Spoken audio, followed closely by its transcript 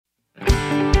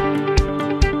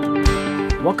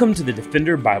Welcome to the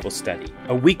Defender Bible Study,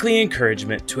 a weekly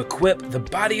encouragement to equip the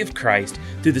body of Christ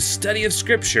through the study of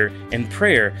Scripture and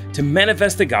prayer to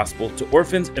manifest the gospel to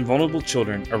orphans and vulnerable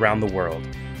children around the world.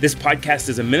 This podcast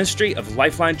is a ministry of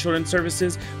Lifeline Children's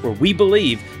Services where we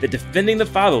believe that defending the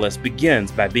fatherless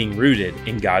begins by being rooted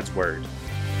in God's Word.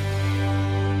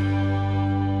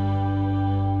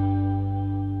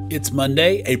 It's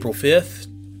Monday, April 5th,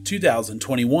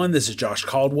 2021. This is Josh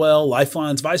Caldwell,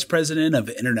 Lifeline's Vice President of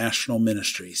International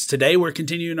Ministries. Today, we're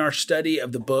continuing our study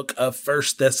of the book of 1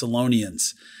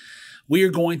 Thessalonians. We are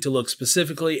going to look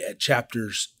specifically at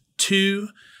chapters 2,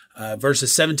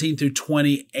 verses 17 through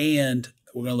 20, and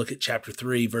we're going to look at chapter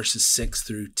 3, verses 6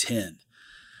 through 10.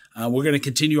 We're going to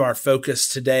continue our focus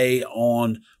today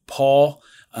on Paul.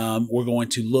 We're going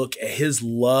to look at his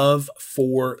love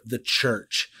for the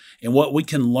church and what we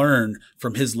can learn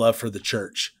from his love for the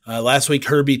church. Last week,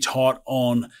 Herbie taught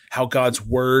on how God's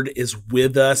word is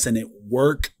with us and at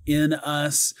work in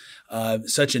us.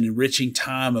 Such an enriching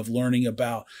time of learning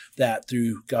about that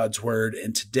through God's word.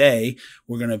 And today,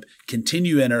 we're going to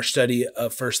continue in our study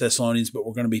of 1 Thessalonians, but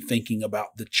we're going to be thinking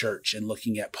about the church and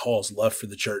looking at Paul's love for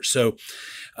the church. So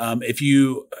if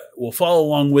you will follow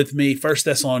along with me, 1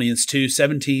 Thessalonians 2,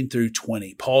 17 through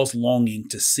 20, Paul's longing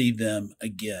to see them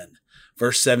again.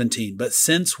 Verse 17, but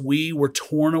since we were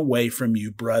torn away from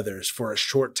you, brothers, for a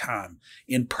short time,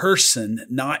 in person,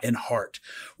 not in heart,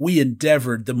 we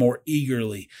endeavored the more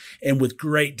eagerly and with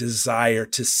great desire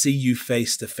to see you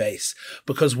face to face,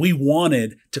 because we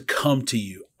wanted to come to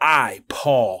you. I,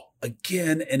 Paul,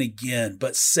 again and again,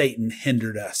 but Satan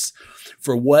hindered us.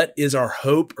 For what is our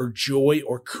hope or joy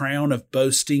or crown of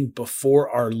boasting before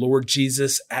our Lord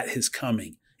Jesus at his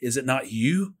coming? Is it not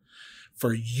you?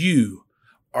 For you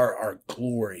are our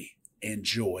glory and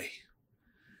joy.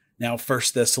 Now, 1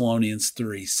 Thessalonians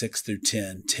 3, 6 through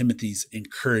 10, Timothy's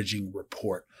encouraging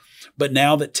report. But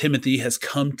now that Timothy has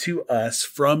come to us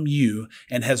from you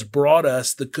and has brought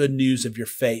us the good news of your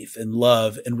faith and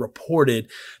love and reported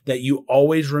that you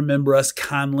always remember us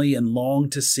kindly and long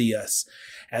to see us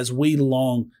as we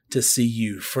long to see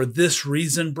you. For this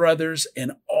reason, brothers,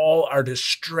 in all our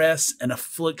distress and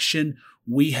affliction,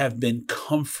 we have been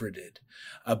comforted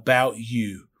about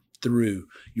you through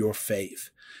your faith.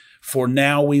 For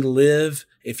now we live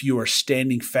if you are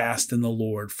standing fast in the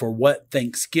Lord. For what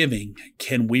thanksgiving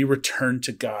can we return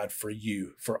to God for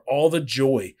you, for all the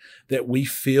joy that we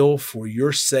feel for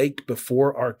your sake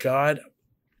before our God,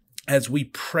 as we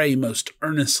pray most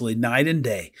earnestly night and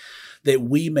day, that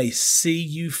we may see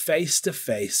you face to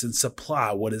face and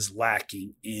supply what is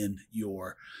lacking in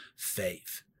your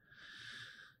faith.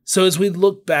 So as we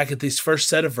look back at these first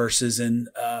set of verses in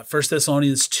 1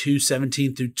 Thessalonians 2,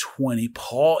 17 through 20,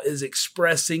 Paul is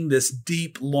expressing this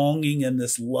deep longing and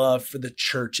this love for the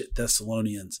church at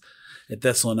Thessalonica.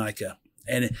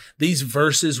 And these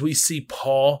verses, we see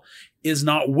Paul is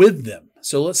not with them.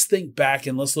 So let's think back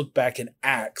and let's look back in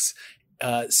Acts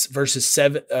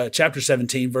chapter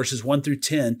 17, verses 1 through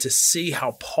 10, to see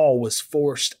how Paul was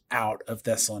forced out of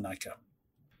Thessalonica.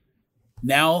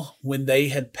 Now, when they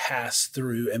had passed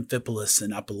through Amphipolis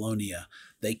and Apollonia,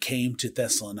 they came to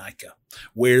Thessalonica,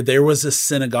 where there was a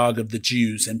synagogue of the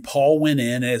Jews. And Paul went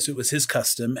in, as it was his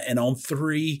custom, and on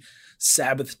 3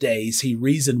 Sabbath days he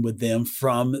reasoned with them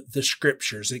from the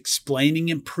Scriptures, explaining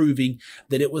and proving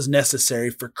that it was necessary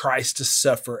for Christ to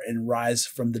suffer and rise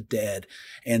from the dead,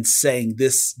 and saying,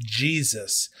 this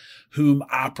Jesus, whom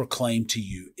I proclaim to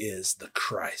you, is the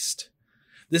Christ.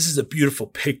 This is a beautiful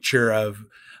picture of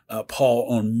Paul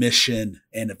on mission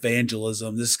and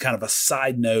evangelism. This is kind of a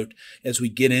side note as we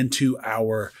get into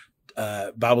our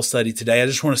Bible study today. I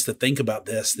just want us to think about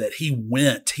this, that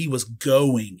he was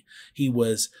going,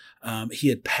 he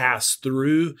had passed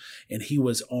through and he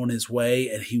was on his way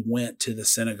and he went to the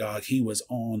synagogue. He was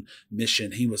on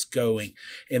mission. He was going.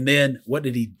 And then what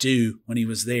did he do when he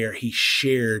was there? He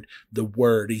shared the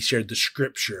word. He shared the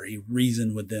Scripture. He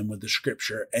reasoned with them with the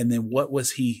Scripture. And then what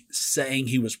was he saying?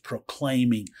 He was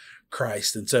proclaiming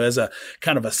Christ. And so as a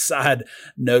kind of a side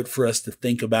note for us to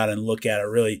think about and look at, I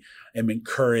really am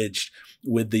encouraged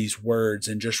with these words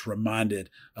and just reminded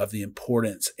of the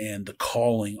importance and the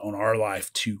calling on our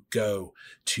life to go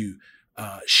to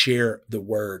share the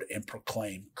word and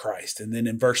proclaim Christ. And then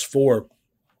in verse 4,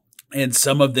 and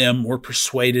some of them were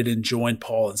persuaded and joined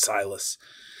Paul and Silas,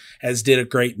 as did a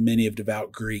great many of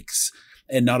devout Greeks,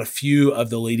 and not a few of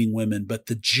the leading women. But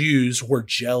the Jews were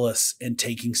jealous, and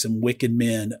taking some wicked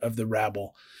men of the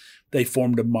rabble, they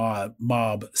formed a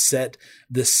mob, set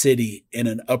the city in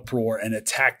an uproar, and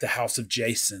attacked the house of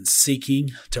Jason, seeking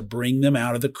to bring them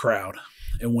out of the crowd.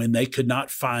 And when they could not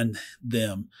find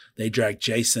them, they dragged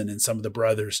Jason and some of the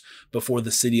brothers before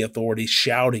the city authorities,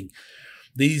 shouting,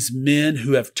 "These men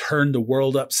who have turned the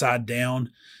world upside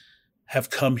down have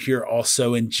come here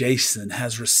also, and Jason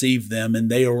has received them,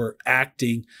 and they are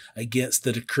acting against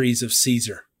the decrees of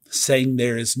Caesar, saying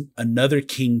there is another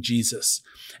King Jesus."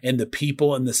 And the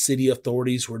people and the city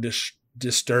authorities were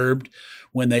disturbed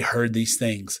when they heard these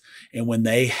things. And when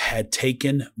they had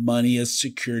taken money as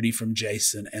security from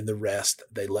Jason and the rest,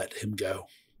 they let him go.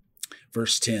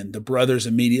 Verse 10, the brothers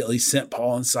immediately sent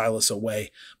Paul and Silas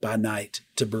away by night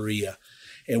to Berea.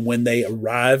 And when they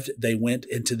arrived, they went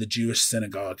into the Jewish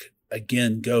synagogue.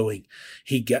 Again, going,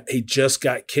 he just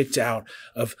got kicked out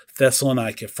of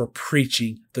Thessalonica for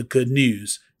preaching the good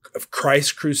news of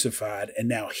Christ crucified. And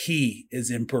now he is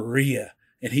in Berea,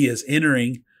 and he is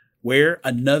entering where?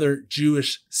 Another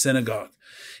Jewish synagogue.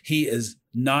 He is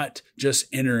not just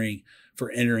entering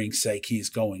for entering's sake. He is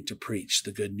going to preach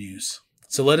the good news.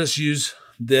 So let us use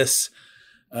this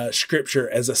scripture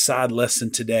as a side lesson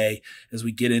today as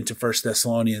we get into 1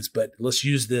 Thessalonians. But let's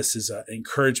use this as an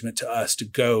encouragement to us to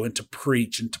go and to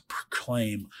preach and to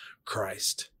proclaim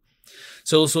Christ.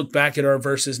 So let's look back at our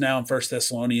verses now in 1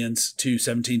 Thessalonians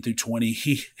 2:17 through 20.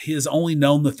 He has only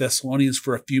known the Thessalonians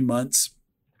for a few months.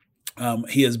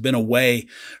 He has been away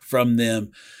from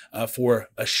them for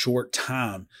a short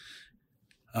time.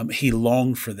 He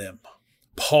longed for them.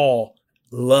 Paul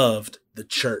loved the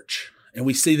church. And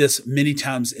we see this many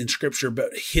times in Scripture,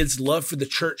 but his love for the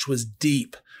church was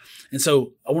deep. And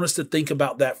so I want us to think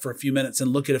about that for a few minutes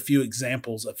and look at a few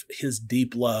examples of his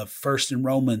deep love. First, in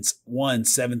Romans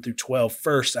 1:7 through 12.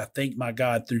 First, I thank my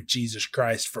God through Jesus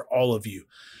Christ for all of you,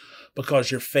 because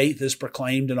your faith is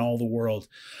proclaimed in all the world.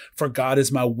 For God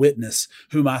is my witness,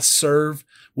 whom I serve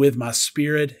with my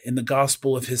spirit in the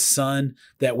gospel of his Son,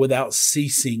 that without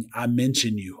ceasing I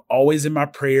mention you, always in my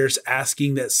prayers,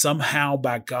 asking that somehow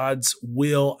by God's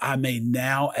will I may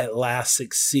now at last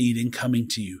succeed in coming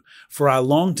to you. For I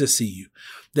long to see you,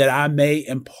 that I may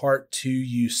impart to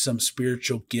you some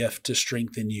spiritual gift to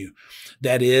strengthen you.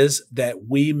 That is, that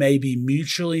we may be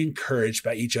mutually encouraged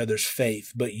by each other's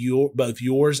faith, but both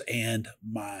yours and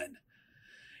mine.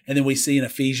 And then we see in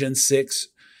Ephesians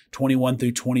 6:21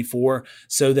 through 24,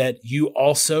 so that you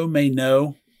also may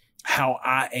know how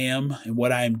I am and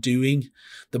what I am doing.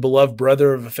 The beloved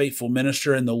brother of a faithful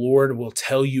minister in the Lord will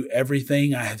tell you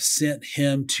everything. I have sent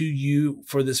him to you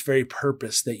for this very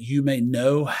purpose, that you may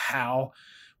know how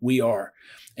we are,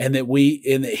 and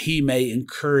that he may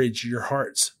encourage your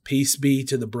hearts. Peace be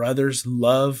to the brothers,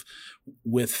 love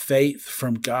with faith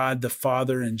from God the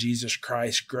Father and Jesus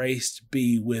Christ. Grace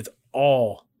be with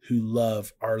all who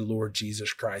love our Lord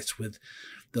Jesus Christ with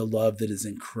the love that is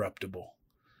incorruptible.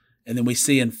 And then we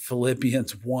see in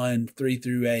Philippians 1:3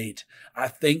 through 8, I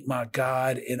thank my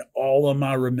God in all of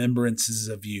my remembrances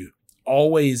of you.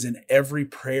 Always in every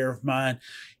prayer of mine,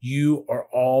 you are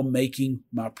all making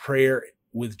my prayer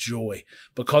with joy.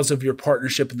 Because of your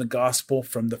partnership in the gospel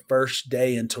from the first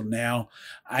day until now,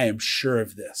 I am sure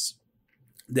of this,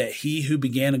 that he who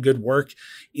began a good work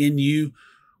in you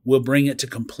will bring it to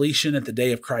completion at the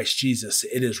day of Christ Jesus.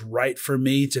 It is right for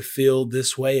me to feel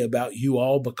this way about you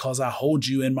all, because I hold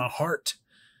you in my heart.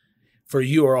 For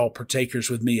you are all partakers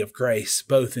with me of grace,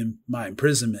 both in my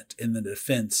imprisonment, in the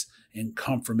defense and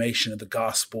confirmation of the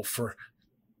gospel.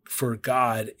 For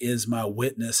God is my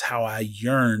witness how I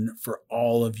yearn for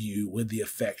all of you with the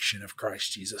affection of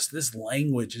Christ Jesus. This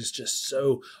language is just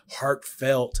so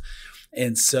heartfelt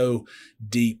and so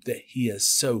deep that he is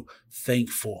so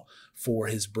thankful for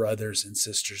his brothers and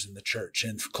sisters in the church.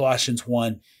 And Colossians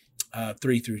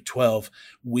 1:3 through 12,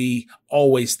 we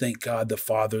always thank God the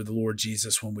Father, the Lord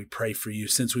Jesus, when we pray for you,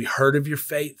 since we heard of your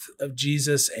faith of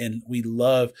Jesus, and we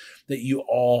love that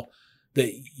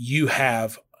you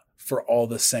have for all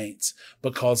the saints,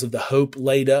 because of the hope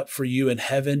laid up for you in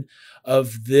heaven.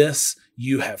 Of this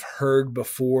you have heard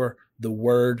before, the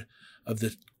word of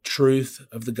the truth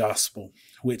of the gospel,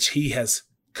 which he has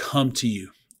come to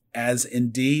you, as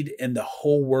indeed in the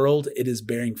whole world it is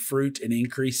bearing fruit and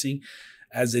increasing,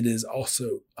 as it is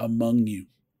also among you,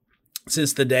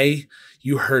 since the day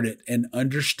you heard it and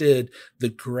understood the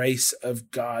grace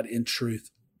of God in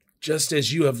truth, just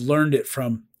as you have learned it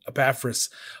from Epaphras,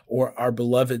 or our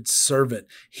beloved servant.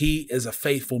 He is a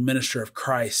faithful minister of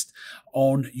Christ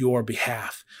on your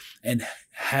behalf, and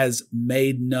has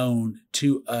made known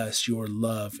to us your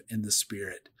love in the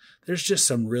Spirit. There's just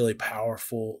some really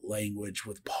powerful language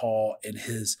with Paul and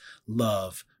his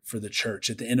love for the church.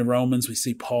 At the end of Romans, we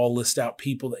see Paul list out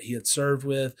people that he had served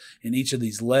with. In each of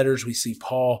these letters, we see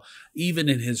Paul, even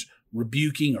in his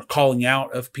rebuking or calling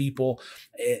out of people,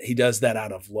 he does that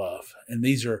out of love. And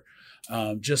these are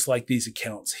just like these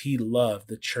accounts, he loved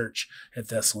the church at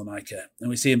Thessalonica. And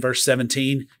we see in verse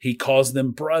 17, he calls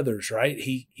them brothers, right?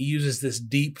 He uses this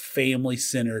deep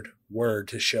family-centered word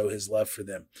to show his love for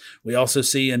them. We also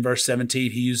see in verse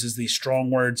 17, he uses these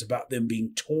strong words about them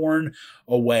being torn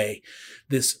away.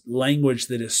 This language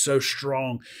that is so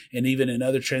strong, and even in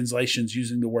other translations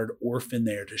using the word orphan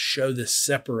there to show this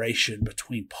separation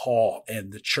between Paul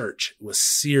and the church. It was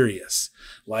serious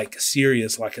like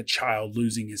a child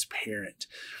losing his parent.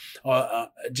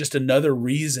 Just another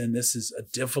reason this is a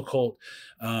difficult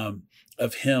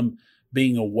of him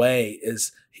being away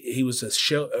is he was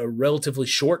a relatively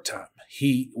short time.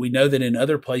 We know that in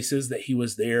other places that he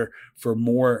was there for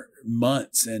more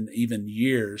months and even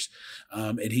years,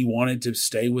 and he wanted to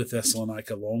stay with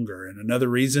Thessalonica longer. And another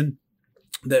reason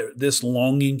that this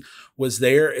longing was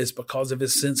there is because of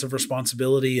his sense of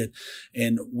responsibility.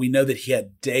 And we know that he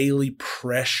had daily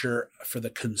pressure for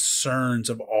the concerns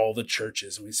of all the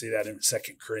churches. And we see that in 2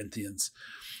 Corinthians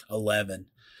 11.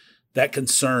 That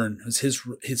concern was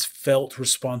his felt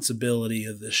responsibility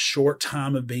of this short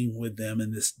time of being with them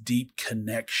and this deep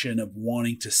connection of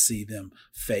wanting to see them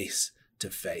face to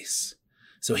face.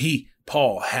 So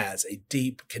Paul has a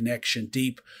deep connection,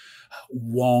 deep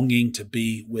longing to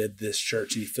be with this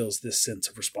church. He feels this sense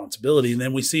of responsibility. And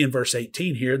then we see in verse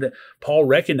 18 here that Paul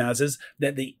recognizes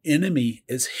that the enemy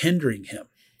is hindering him.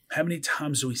 How many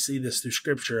times do we see this through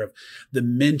Scripture of the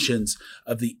mentions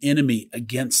of the enemy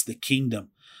against the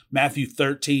kingdom? Matthew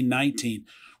 13:19,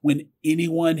 when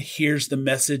anyone hears the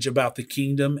message about the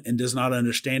kingdom and does not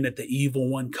understand it, the evil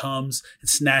one comes and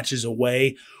snatches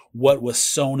away what was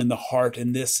sown in the heart,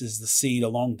 and this is the seed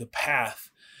along the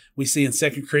path. We see in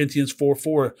 2 Corinthians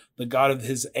 4:4, the God of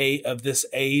this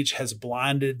age has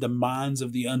blinded the minds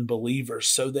of the unbelievers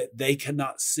so that they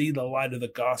cannot see the light of the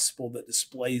gospel that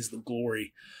displays the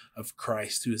glory of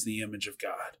Christ, who is the image of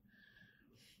God.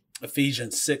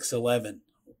 Ephesians 6:11.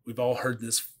 We've all heard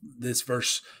this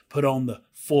verse, put on the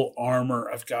full armor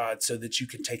of God so that you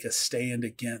can take a stand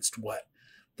against what?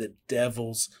 The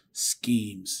devil's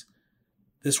schemes.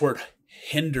 This word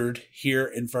hindered here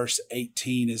in verse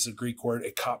 18 is a Greek word,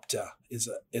 ekopta, is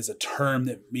a term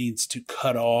that means to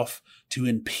cut off, to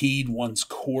impede one's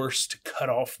course, to cut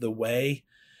off the way.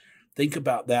 Think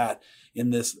about that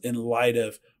in light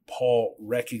of Paul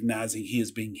recognizing he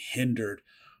is being hindered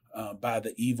by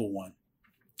the evil one.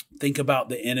 Think about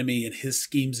the enemy and his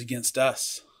schemes against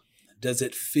us. Does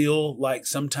it feel like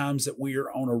sometimes that we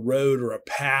are on a road or a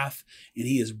path and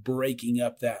he is breaking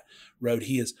up that road?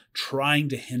 He is trying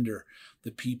to hinder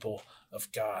the people of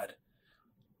God.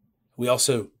 We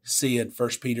also see in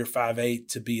 1 Peter 5:8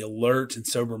 to be alert and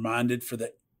sober-minded, for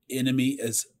the enemy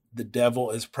as the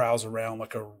devil prowls around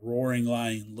like a roaring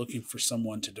lion looking for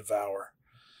someone to devour.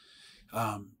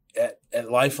 At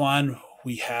Lifeline,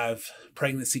 we have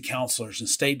pregnancy counselors and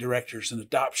state directors and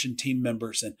adoption team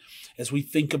members. And as we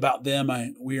think about them,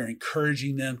 we are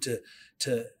encouraging them to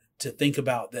think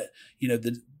about that,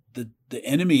 the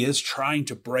enemy is trying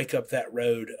to break up that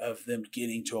road of them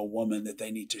getting to a woman that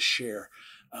they need to share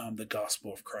the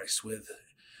gospel of Christ with.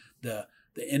 The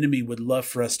enemy would love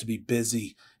for us to be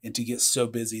busy and to get so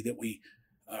busy that we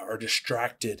are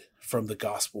distracted from the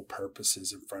gospel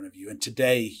purposes in front of you. And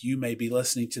today you may be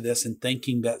listening to this and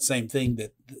thinking that same thing,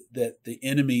 that the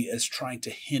enemy is trying to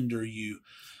hinder you.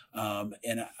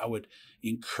 And I would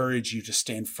encourage you to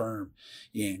stand firm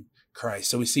in Christ.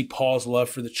 So we see Paul's love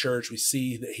for the church. We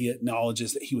see that he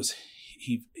acknowledges that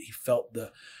he felt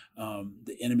the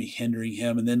enemy hindering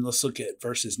him. And then let's look at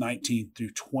verses 19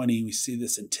 through 20. We see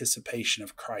this anticipation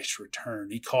of Christ's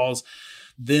return. He calls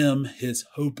them his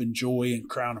hope and joy and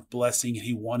crown of blessing. And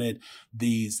he wanted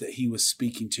these that he was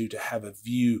speaking to have a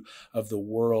view of the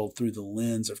world through the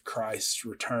lens of Christ's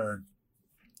return.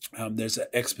 There's an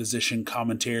exposition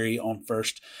commentary on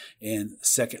 1st and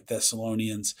 2nd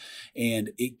Thessalonians,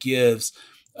 and it gives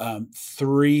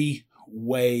three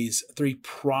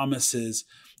promises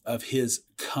of his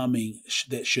coming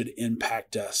that should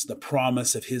impact us, the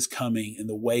promise of his coming and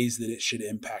the ways that it should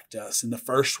impact us. And the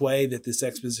first way that this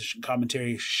exposition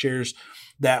commentary shares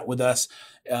that with us,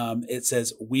 it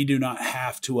says, we do not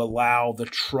have to allow the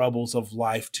troubles of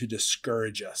life to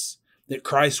discourage us, that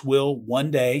Christ will one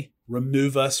day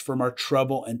remove us from our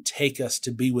trouble and take us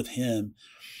to be with him.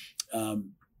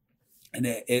 And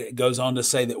it goes on to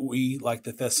say that we, like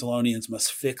the Thessalonians,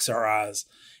 must fix our eyes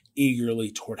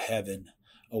eagerly toward heaven,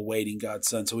 awaiting God's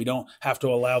Son. So we don't have to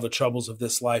allow the troubles of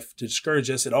this life to discourage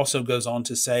us. It also goes on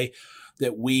to say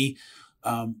that we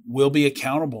will be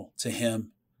accountable to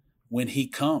him when he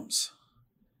comes.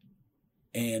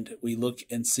 And we look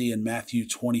and see in Matthew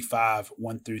 25,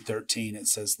 1 through 13, it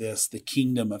says this: the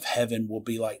kingdom of heaven will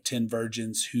be like 10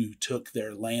 virgins who took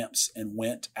their lamps and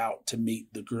went out to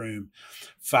meet the groom.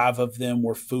 5 of them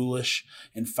were foolish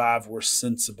and 5 were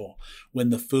sensible.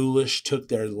 When the foolish took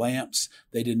their lamps,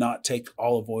 they did not take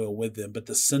olive oil with them, but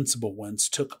the sensible ones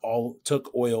took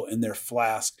oil in their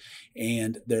flask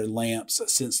and their lamps.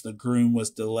 Since the groom was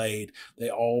delayed, they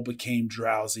all became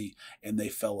drowsy and they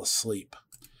fell asleep.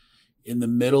 In the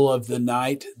middle of the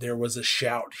night, there was a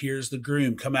shout, "Here's the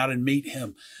groom, come out and meet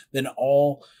him." Then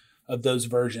all of those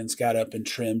virgins got up and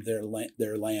trimmed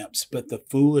their lamps. But the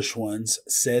foolish ones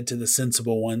said to the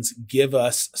sensible ones, "Give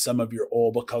us some of your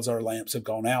oil because our lamps have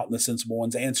gone out." And the sensible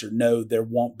ones answered, "No, there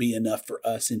won't be enough for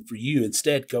us and for you.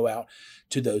 Instead, go out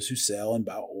to those who sell and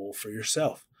buy oil for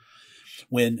yourself."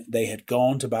 When they had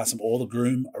gone to buy some oil, the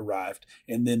groom arrived.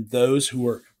 And then those who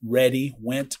were ready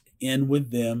went in with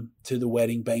them to the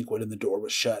wedding banquet, and the door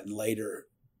was shut. And later,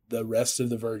 the rest of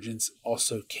the virgins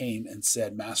also came and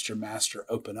said, "Master, Master,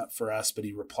 open up for us." But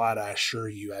he replied, "I assure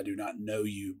you, I do not know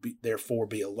you. Therefore,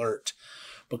 be alert,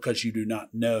 because you do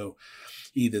not know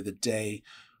either the day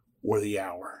or the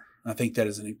hour." I think that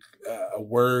is a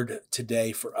word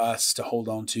today for us to hold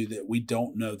on to, that we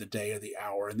don't know the day or the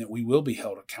hour, and that we will be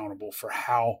held accountable for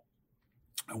how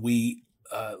we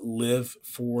live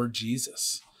for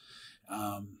Jesus.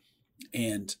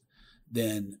 And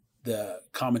then the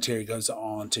commentary goes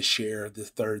on to share the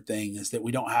third thing is that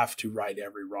we don't have to right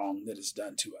every wrong that is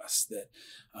done to us, that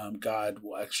God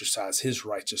will exercise his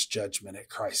righteous judgment at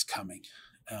Christ's coming,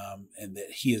 and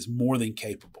that he is more than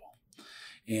capable.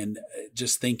 And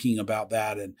just thinking about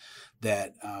that, and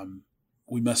that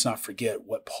we must not forget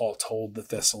what Paul told the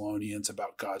Thessalonians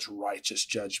about God's righteous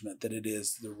judgment, that it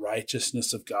is the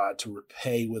righteousness of God to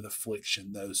repay with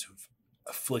affliction those who've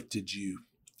afflicted you.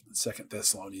 2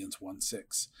 Thessalonians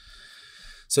 1:6.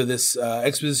 So this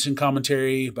exposition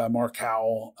commentary by Mark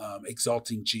Howell,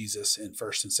 exalting Jesus in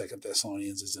 1st and 2nd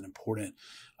Thessalonians, is an important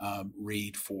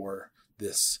read for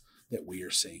this that we are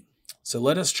seeing. So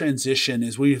let us transition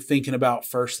as we're thinking about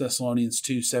 1 Thessalonians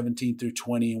 2:17 through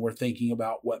 20, and we're thinking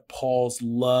about what Paul's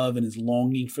love and his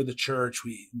longing for the church.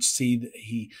 We see that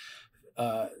he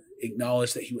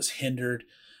acknowledged that he was hindered,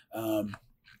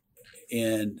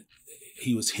 and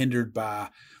he was hindered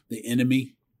by the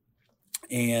enemy,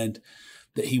 and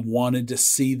that he wanted to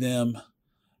see them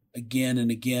again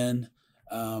and again,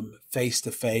 face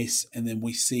to face. And then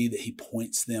we see that he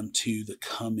points them to the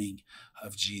coming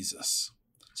of Jesus.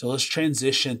 So let's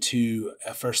transition to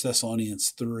 1 Thessalonians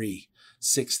 3,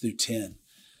 6 through 10.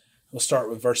 We'll start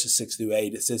with verses 6 through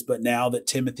 8. It says, "But now that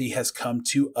Timothy has come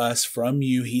to us from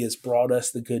you, he has brought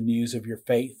us the good news of your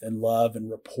faith and love,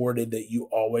 and reported that you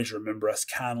always remember us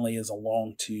kindly as a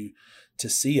long to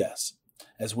see us,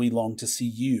 as we long to see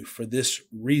you. For this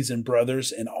reason,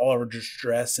 brothers, in all our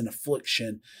distress and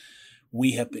affliction,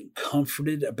 we have been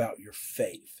comforted about your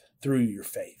faith, through your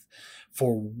faith.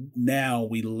 For now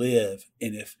we live,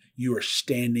 and if you are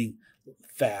standing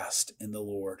fast in the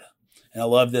Lord." And I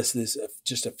love this. There's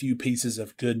just a few pieces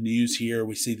of good news here.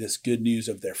 We see this good news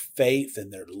of their faith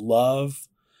and their love.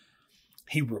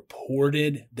 He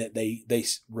reported that they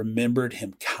remembered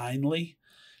him kindly,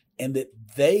 and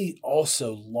that they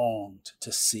also longed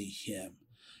to see him.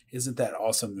 Isn't that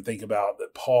awesome to think about,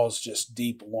 that Paul's just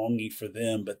deep longing for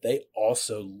them, but they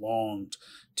also longed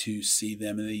to see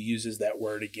them. And he uses that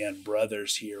word again,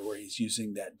 brothers, here, where he's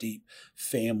using that deep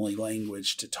family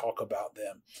language to talk about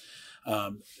them.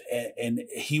 And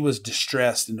he was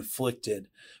distressed and afflicted,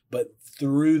 but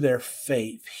through their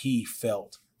faith, he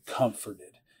felt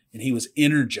comforted and he was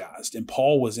energized. And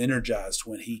Paul was energized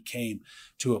when he came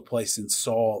to a place and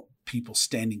saw people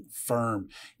standing firm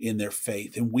in their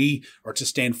faith. And we are to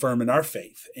stand firm in our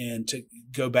faith and to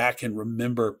go back and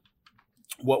remember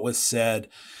what was said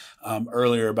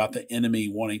earlier about the enemy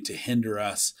wanting to hinder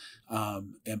us.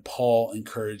 And Paul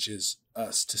encourages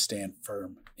us to stand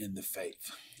firm in the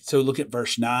faith. So look at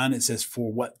verse 9. It says,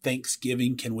 "For what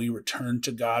thanksgiving can we return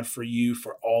to God for you,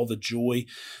 for all the joy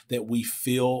that we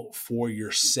feel for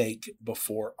your sake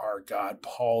before our God?"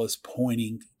 Paul is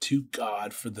pointing to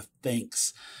God for the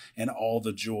thanks and all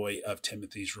the joy of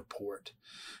Timothy's report.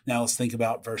 Now let's think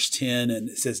about verse 10. And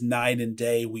it says, "Night and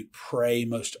day we pray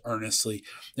most earnestly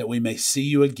that we may see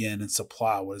you again and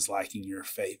supply what is lacking in your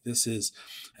faith." This is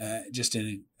just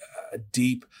a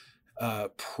deep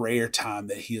prayer time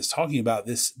that he is talking about.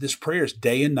 This prayer is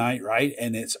day and night, right?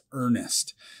 And it's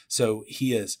earnest. So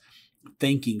he is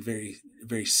thinking very,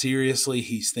 very seriously.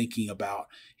 He's thinking about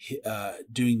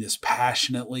doing this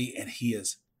passionately, and he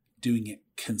is doing it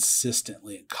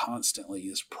consistently and constantly. He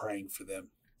is praying for them.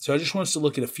 So I just want us to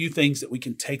look at a few things that we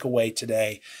can take away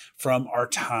today from our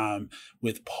time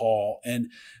with Paul and,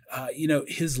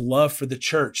 his love for the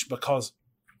church, because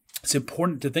it's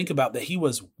important to think about that he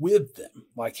was with them.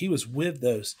 Like he was with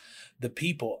the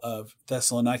people of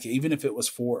Thessalonica, even if it was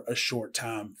for a short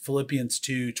time. Philippians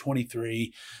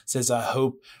 2:23 says, I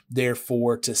hope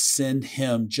therefore to send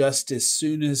him just as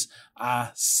soon as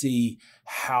I see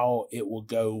how it will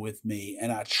go with me.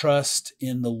 And I trust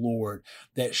in the Lord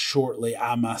that shortly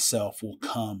I myself will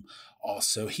come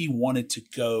also. He wanted to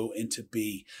go and to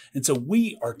be. And so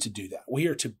we are to do that. We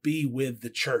are to be with the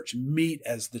church, meet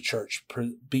as the church,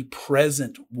 be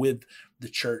present with the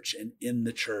church and in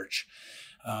the church.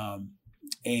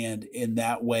 And in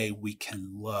that way, we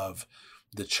can love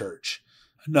the church.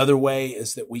 Another way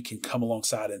is that we can come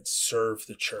alongside and serve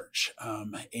the church.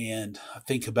 And I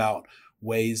think about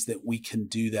ways that we can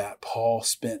do that. Paul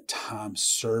spent time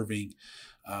serving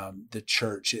the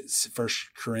church. It's 1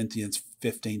 Corinthians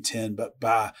 15:10, but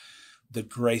by the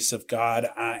grace of God,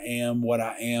 I am what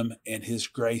I am, and his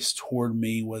grace toward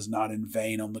me was not in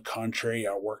vain. On the contrary,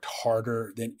 I worked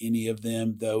harder than any of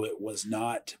them, though it was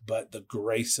not but the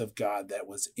grace of God that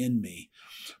was in me.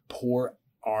 Pour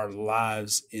our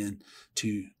lives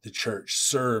into the church,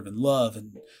 serve and love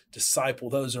and disciple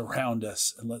those around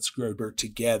us, and let's grow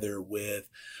together with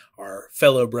our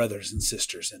fellow brothers and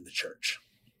sisters in the church.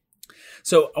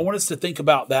 So I want us to think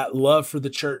about that love for the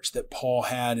church that Paul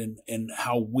had and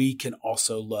how we can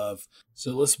also love.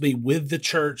 So let's be with the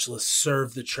church, let's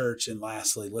serve the church, and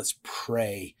lastly, let's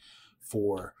pray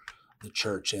for the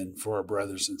church and for our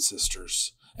brothers and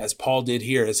sisters. As Paul did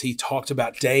here, as he talked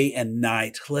about day and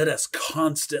night, let us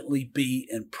constantly be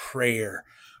in prayer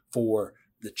for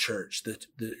the church,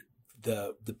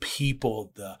 the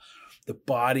people, the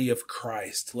body of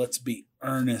Christ. Let's be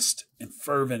earnest and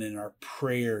fervent in our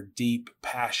prayer, deep,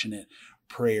 passionate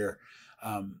prayer.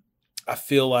 I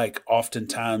feel like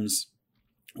oftentimes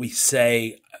we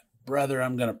say, brother,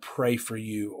 I'm going to pray for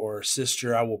you, or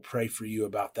sister, I will pray for you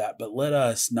about that. But let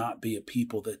us not be a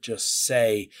people that just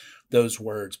say those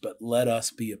words, but let us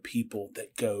be a people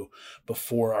that go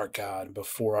before our God,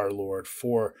 before our Lord,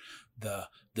 for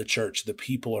the church, the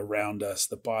people around us,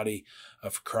 the body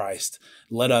of Christ.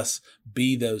 Let us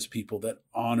be those people that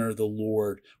honor the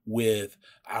Lord with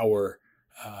our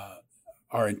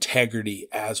integrity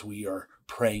as we are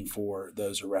praying for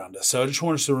those around us. So I just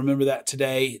want us to remember that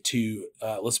today, to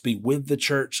let's be with the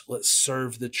church, let's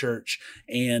serve the church,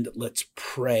 and let's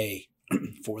pray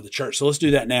for the church. So let's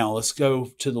do that now. Let's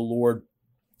go to the Lord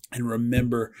and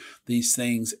remember these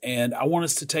things. And I want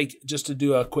us to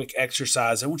do a quick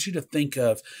exercise. I want you to think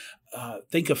of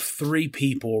 3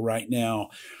 people right now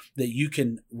that you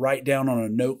can write down on a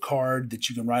note card, that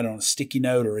you can write on a sticky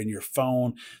note or in your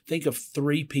phone. Think of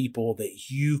 3 people that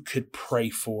you could pray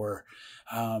for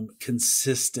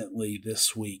consistently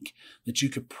this week, that you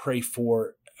could pray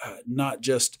for not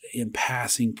just in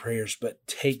passing prayers, but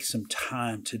take some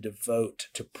time to devote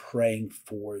to praying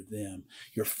for them,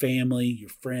 your family, your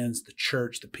friends, the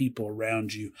church, the people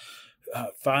around you.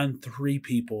 Find 3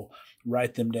 people,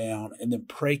 write them down, and then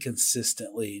pray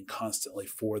consistently and constantly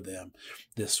for them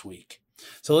this week.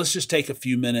 So let's just take a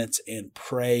few minutes and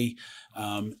pray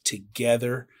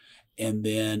together, and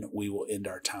then we will end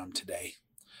our time today.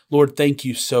 Lord, thank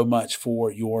you so much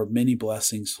for your many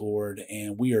blessings, Lord,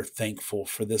 and we are thankful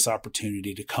for this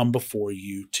opportunity to come before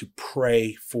you to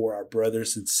pray for our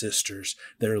brothers and sisters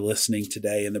that are listening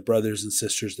today, and the brothers and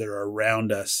sisters that are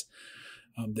around us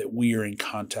that we are in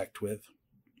contact with.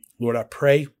 Lord, I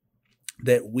pray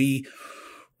that we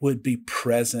would be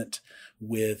present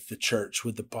with the church,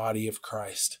 with the body of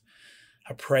Christ.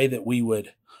 I pray that we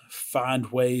would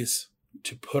find ways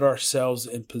to put ourselves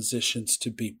in positions to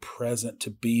be present,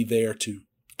 to be there, to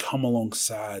come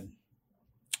alongside,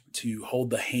 to hold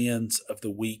the hands of the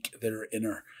weak that are in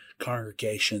our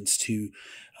congregations, to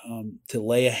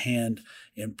lay a hand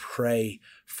and pray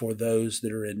for those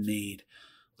that are in need.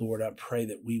 Lord, I pray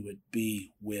that we would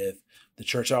be with the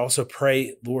church. I also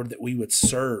pray, Lord, that we would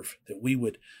serve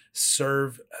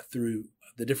through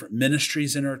the different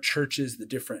ministries in our churches, the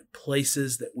different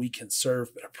places that we can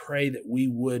serve. But I pray that we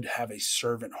would have a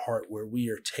servant heart where we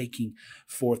are taking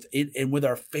forth, and with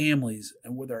our families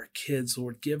and with our kids,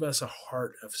 Lord, give us a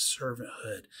heart of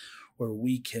servanthood where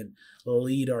we can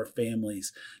lead our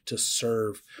families to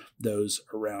serve those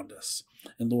around us.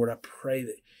 And Lord, I pray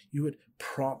that you would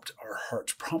prompt our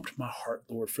hearts, prompt my heart,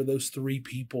 Lord, for those 3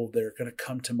 people that are going to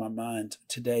come to my mind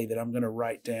today that I'm going to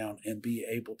write down and be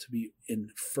able to be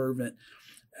in fervent,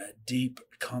 deep,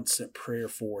 constant prayer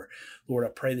for. Lord, I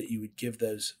pray that you would give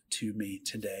those to me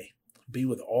today. Be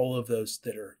with all of those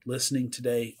that are listening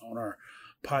today on our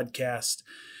podcast.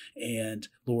 And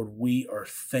Lord, we are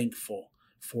thankful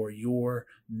for your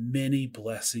many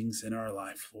blessings in our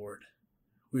life, Lord.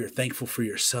 We are thankful for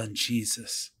your Son,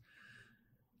 Jesus.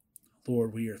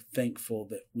 Lord, we are thankful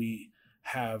that we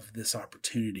have this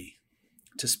opportunity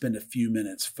to spend a few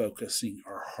minutes focusing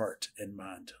our heart and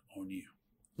mind on you.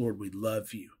 Lord, we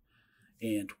love you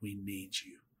and we need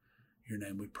you. In your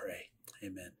name we pray.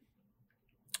 Amen.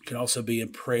 You can also be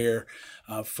in prayer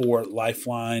for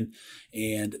Lifeline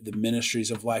and the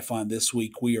ministries of Lifeline. This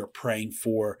week, we are praying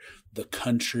for the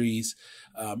countries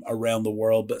around the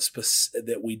world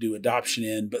that we do adoption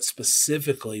in, but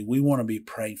specifically, we want to be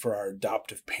praying for our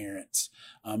adoptive parents.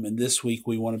 And this week,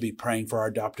 we want to be praying for our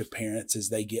adoptive parents as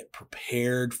they get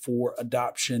prepared for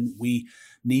adoption. We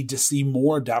need to see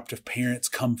more adoptive parents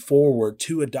come forward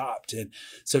to adopt. And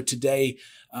so today,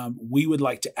 we would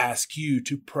like to ask you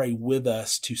to pray with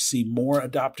us to see more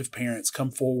adoptive parents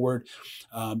come forward,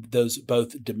 those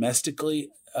both domestically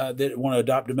that want to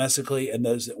adopt domestically and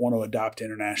those that want to adopt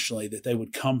internationally, that they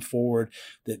would come forward,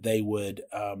 that they would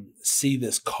see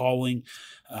this calling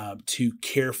to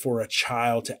care for a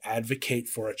child, to advocate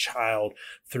for a child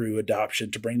through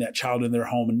adoption, to bring that child in their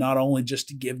home, and not only just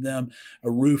to give them a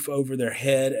roof over their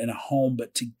head and a home,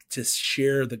 but to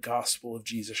share the gospel of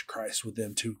Jesus Christ with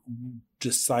them, to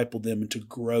disciple them and to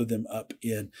grow them up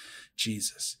in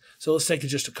Jesus. So let's take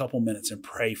just a couple minutes and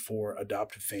pray for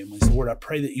adoptive families. Lord, I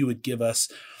pray that you would give us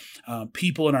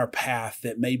people in our path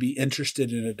that may be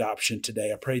interested in adoption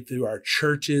today. I pray through our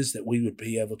churches that we would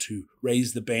be able to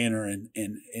raise the banner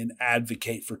and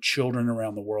advocate for children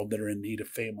around the world that are in need of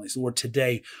families. Lord,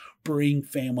 today, bring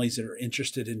families that are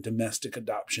interested in domestic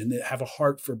adoption, that have a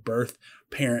heart for birth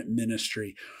parent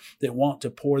ministry, that want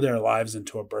to pour their lives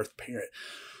into a birth parent.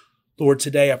 Lord,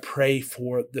 today I pray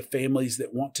for the families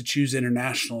that want to choose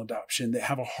international adoption, that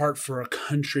have a heart for a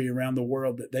country around the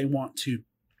world that they want to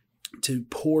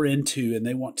pour into, and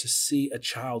they want to see a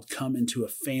child come into a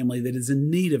family that is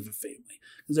in need of a family.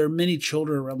 Because there are many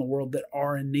children around the world that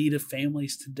are in need of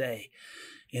families today.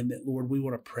 And that, Lord, we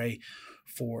want to pray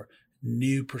for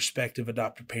new prospective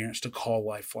adoptive parents to call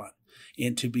Lifeline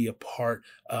and to be a part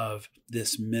of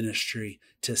this ministry,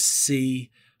 to see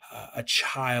a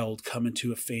child come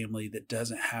into a family that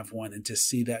doesn't have one, and to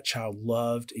see that child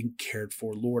loved and cared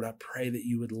for. Lord, I pray that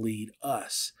you would lead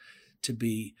us to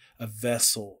be a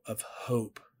vessel of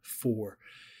hope for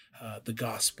the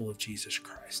gospel of Jesus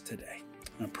Christ today.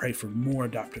 And I pray for more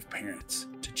adoptive parents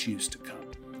to choose to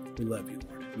come. We love you,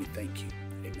 Lord. We thank you.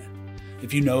 Amen.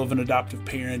 If you know of an adoptive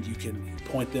parent, you can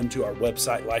point them to our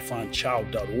website,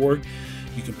 lifelinechild.org.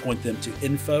 You can point them to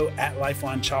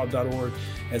info@lifelinechild.org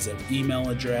as an email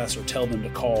address, or tell them to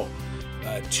call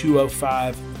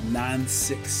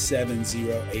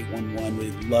 205-967-0811.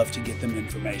 We'd love to get them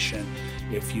information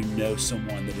if you know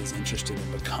someone that is interested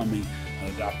in becoming an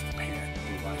adoptive parent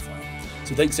through Lifeline.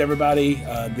 So thanks, everybody.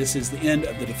 This is the end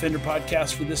of the Defender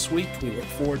podcast for this week. We look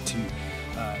forward to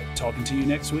talking to you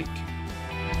next week.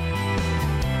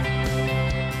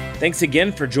 Thanks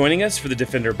again for joining us for the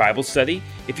Defender Bible Study.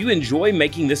 If you enjoy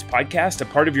making this podcast a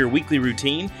part of your weekly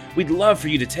routine, we'd love for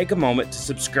you to take a moment to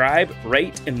subscribe,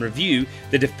 rate, and review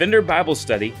the Defender Bible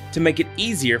Study to make it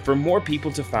easier for more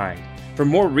people to find. For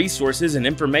more resources and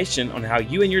information on how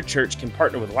you and your church can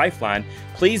partner with Lifeline,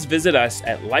 please visit us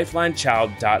at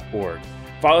lifelinechild.org.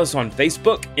 Follow us on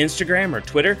Facebook, Instagram, or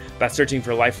Twitter by searching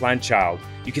for Lifeline Child.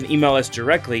 You can email us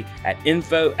directly at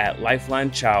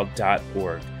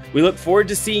info@lifelinechild.org. We look forward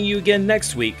to seeing you again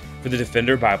next week for the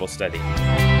Defender Bible Study.